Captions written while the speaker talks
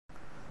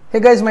Hey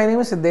guys, my name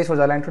is Siddesh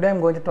Ojala and today I'm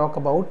going to talk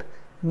about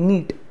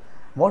NEAT.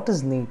 What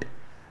is NEAT?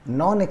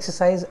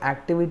 Non-exercise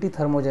activity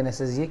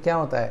thermogenesis. ये क्या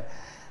होता है?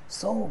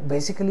 So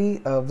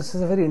basically this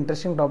is a very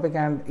interesting topic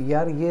and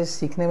यार ये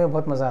सीखने में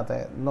बहुत मज़ा आता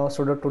है. No,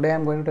 so today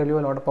I'm going to tell you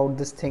a lot about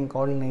this thing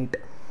called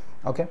NEAT.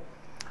 Okay?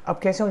 अब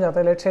कैसे हो जाता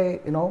है? Let's say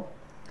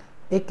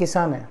एक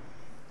किसान है.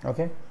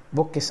 Okay?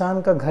 वो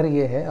किसान का घर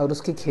ये है और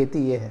उसकी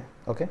खेती ये है.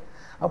 Okay?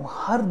 अब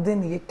हर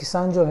दिन ये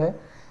किसान जो है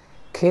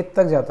खेत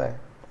तक जाता है.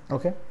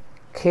 Okay?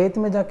 खेत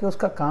में जाके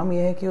उसका काम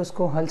ये है कि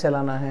उसको हल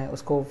चलाना है,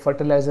 उसको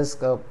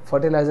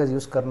फर्टिलाइजर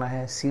यूज़ करना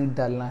है, सीड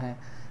डालना है,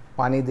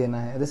 पानी देना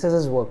है. This is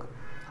his work.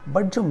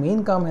 But जो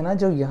मेन काम है ना,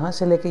 जो यहाँ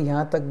से लेके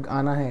यहाँ तक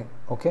आना है,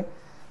 okay,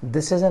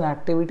 this is an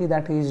activity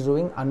that he is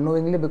doing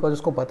unknowingly because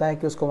उसको पता है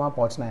कि उसको वहाँ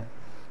पहुँचना है.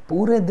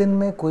 पूरे दिन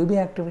में कोई भी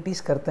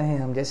एक्टिविटीज़ करते हैं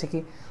हम, जैसे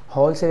कि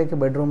हॉल से लेके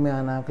बेडरूम में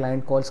आना,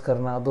 क्लाइंट कॉल्स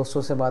करना,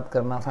 दोस्तों से बात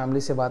करना,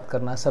 फैमिली से बात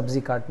करना,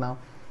 सब्ज़ी काटना,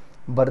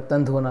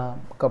 बर्तन धोना,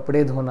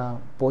 कपड़े धोना,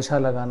 पोछा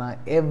लगाना,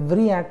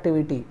 एवरी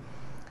एक्टिविटी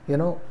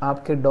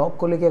आपके डॉग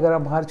को लेके अगर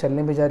आप बाहर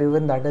चलने भी जा रहे हो,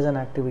 that is an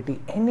activity,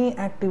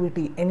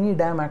 any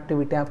damn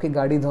activity, आपकी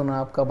गाड़ी धोना,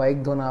 आपका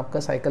बाइक धोना, आपका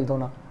साइकिल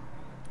धोना,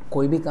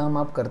 कोई भी काम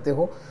आप करते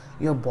हो,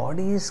 your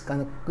body is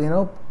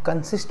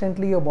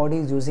consistently your body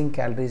is using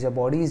calories, your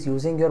body is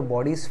using your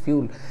body's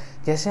fuel.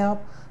 जैसे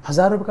आप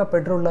 1000 रुपये का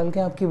पेट्रोल डाल के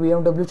आपकी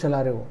BMW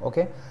चला रहे हो,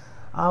 ओके,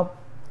 आप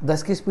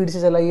 10 की स्पीड से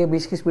चलाइए,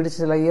 20 की स्पीड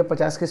से चलाइए,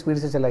 50 की स्पीड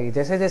से चलाइए.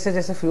 जैसे जैसे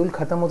जैसे फ्यूल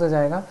ख़त्म होता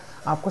जाएगा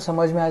आपको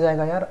समझ में आ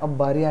जाएगा यार अब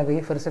बारी आ गई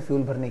फिर से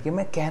फ्यूल भरने की.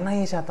 मैं कहना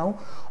ये चाहता हूँ,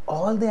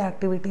 all the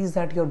activities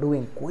that you are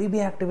doing, कोई भी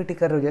एक्टिविटी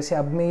कर रहे हो, जैसे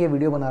अब मैं ये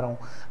वीडियो बना रहा हूँ,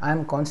 I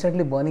am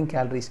constantly burning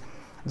calories.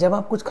 जब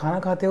आप कुछ खाना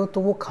खाते हो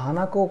तो वो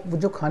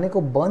खाने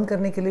को बर्न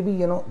करने के लिए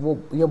भी वो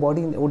योर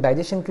बॉडी, वो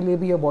डाइजेशन के लिए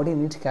भी योर बॉडी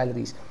नीड्स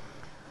कैलोरीज.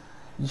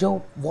 जो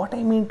व्हाट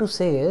आई मीन टू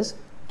से इज़,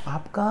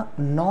 आपका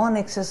नॉन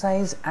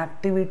एक्सरसाइज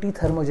एक्टिविटी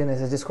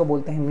थर्मोजेनेसिस, जिसको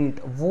बोलते हैं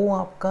नीट, वो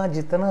आपका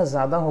जितना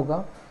ज़्यादा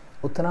होगा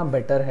उतना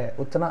बेटर है,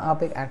 उतना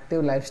आप एक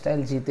एक्टिव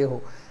लाइफस्टाइल जीते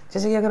हो.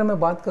 जैसे कि अगर मैं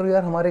बात करूँ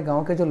यार, हमारे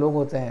गांव के जो लोग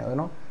होते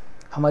हैं,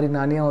 हमारी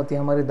नानियाँ होती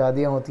हैं, हमारी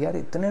दादियाँ होती हैं,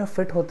 यार इतने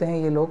फिट होते हैं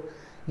ये लोग,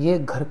 ये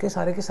घर के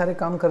सारे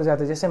काम कर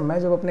जाते हैं. जैसे मैं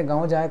जब अपने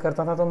गाँव जाया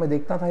करता था तो मैं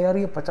देखता था यार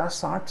ये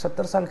 50, 60,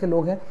 70 साल के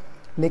लोग हैं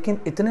लेकिन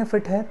इतने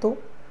फिट हैं, तो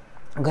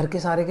घर के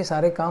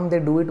सारे काम they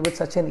do it with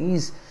such an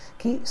ease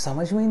कि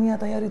समझ में ही नहीं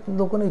आता यार इन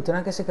लोगों ने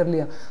इतना कैसे कर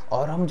लिया.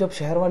 और हम जब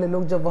शहर वाले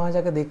लोग जब वहाँ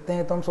जाकर देखते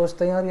हैं तो हम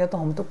सोचते हैं यार या तो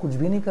हम तो कुछ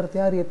भी नहीं करते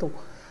यार ये तो.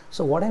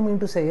 So what I mean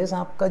to से इज,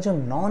 आपका जो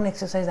नॉन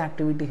एक्सरसाइज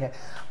एक्टिविटी है,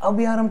 अब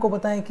यार हमको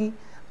पता है कि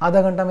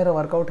आधा घंटा मेरा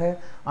वर्कआउट है,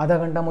 आधा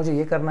घंटा मुझे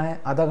ये करना है,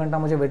 आधा घंटा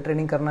मुझे वेट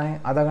ट्रेनिंग करना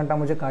है, आधा घंटा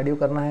मुझे कार्डियो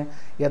करना है,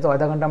 या तो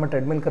आधा घंटा मैं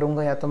ट्रेडमिल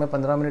करूँगा, या तो मैं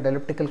 15 मिनट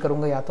एलिप्टिकल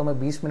करूँगा, या तो मैं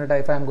 20 minute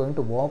if I am going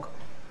to walk.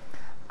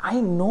 I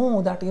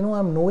know that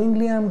I'm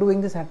knowingly I'm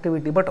doing this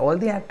activity, but all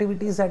the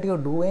activities that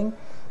you're doing,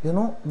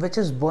 which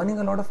is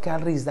burning a lot of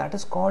calories, that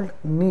is called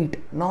NEAT,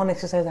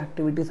 non-exercise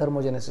activity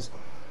thermogenesis.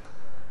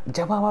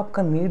 जब आप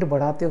आपका need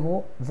बढ़ाते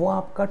हो वो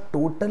आपका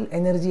total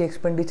energy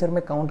expenditure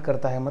में count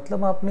करता है.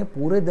 मतलब आपने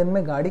पूरे दिन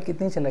में गाड़ी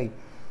कितनी चलाई,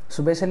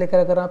 सुबह से लेकर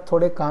अगर आप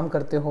थोड़े काम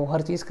करते हो,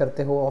 हर चीज़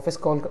करते हो,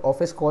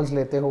 ऑफिस कॉल्स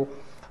लेते हो,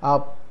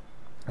 आप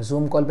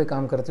Zoom कॉल पे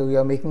काम करते हो, you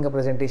are making a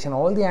presentation,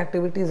 all the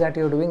activities that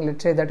you are doing,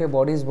 let's say that your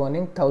body is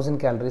burning 1000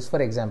 calories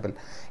for example.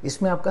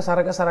 इसमें आपका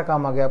का सारा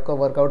काम आ गया, आपका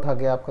वर्कआउट आ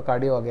गया, आपका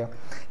कार्डियो आ गया.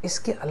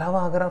 इसके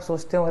अलावा अगर आप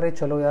सोचते हो अरे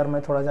चलो यार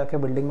मैं थोड़ा जाके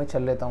बिल्डिंग में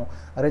चल लेता हूँ,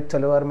 अरे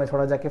चलो यार मैं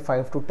थोड़ा जाके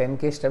 5 to 10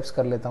 के स्टेप्स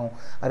कर लेता हूँ,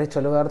 अरे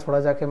चलो यार थोड़ा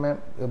जाके मैं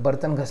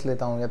बर्तन घस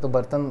लेता हूँ, या तो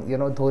बर्तन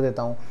धो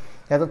देता हूँ,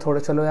 या तो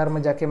थोड़े चलो यार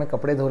मैं जाके मैं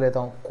कपड़े धो लेता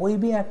हूँ. कोई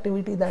भी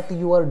activity that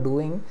you are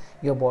doing,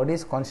 your body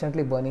is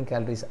constantly burning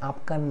calories.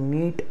 आपका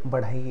नीट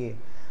बढ़ाइए.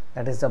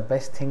 That is the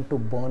best thing to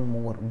burn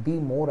more. Be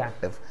more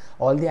active.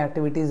 All the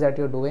activities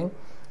that you're doing,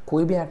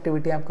 कोई भी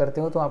एक्टिविटी आप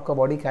करते हो तो आपका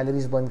बॉडी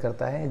कैलोरीज बर्न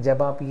करता है.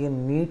 जब आप ये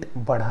नीट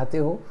बढ़ाते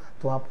हो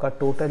तो आपका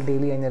टोटल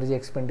डेली एनर्जी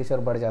एक्सपेंडिचर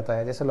बढ़ जाता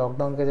है. जैसे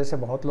लॉकडाउन के जैसे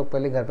बहुत लोग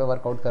पहले घर पे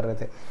वर्कआउट कर रहे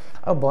थे,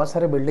 अब बहुत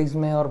सारे बिल्डिंग्स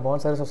में और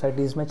बहुत सारे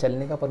सोसाइटीज़ में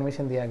चलने का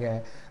परमिशन दिया गया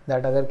है.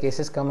 दैट अगर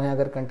केसेस कम है,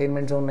 अगर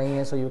कंटेनमेंट जोन नहीं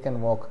है, so you can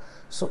walk.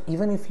 So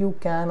even if you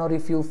can और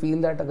इफ़ यू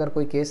फील दैट अगर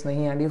कोई केस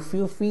नहीं है and if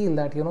you feel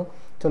that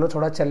चलो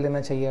थोड़ा चल लेना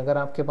चाहिए, अगर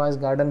आपके पास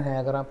गार्डन है,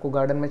 अगर आपको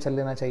गार्डन में चल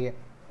लेना चाहिए,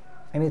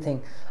 एनीथिंग,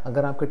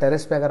 अगर आपके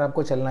टेरेस पे अगर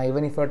आपको चलना है,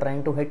 even if you are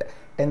trying to hit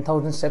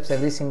 10,000 steps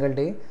every single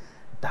day,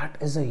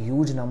 that is a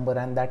huge number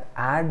and that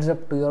adds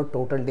up to your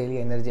total daily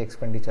energy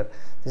expenditure.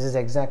 This is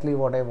exactly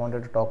what I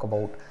wanted to talk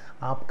about.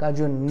 आपका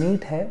जो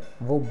need है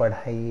वो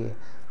बढ़ाइए,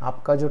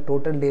 आपका जो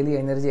total daily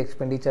energy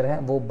expenditure है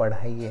वो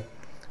बढ़ाइए.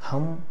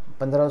 हम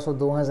 1500,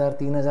 2000,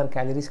 3000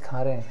 कैलोरीज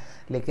खा रहे हैं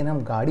लेकिन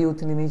हम गाड़ी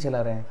उतनी नहीं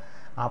चला रहे हैं.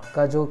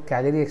 आपका जो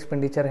कैलोरी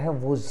एक्सपेंडिचर है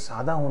वो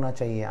ज़्यादा होना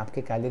चाहिए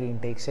आपके कैलोरी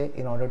इंटेक से,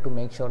 in order to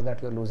make sure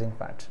that you are losing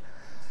fats.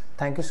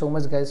 Thank you so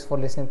much guys for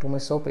listening to me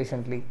so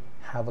patiently.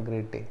 Have a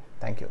great day.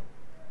 Thank you.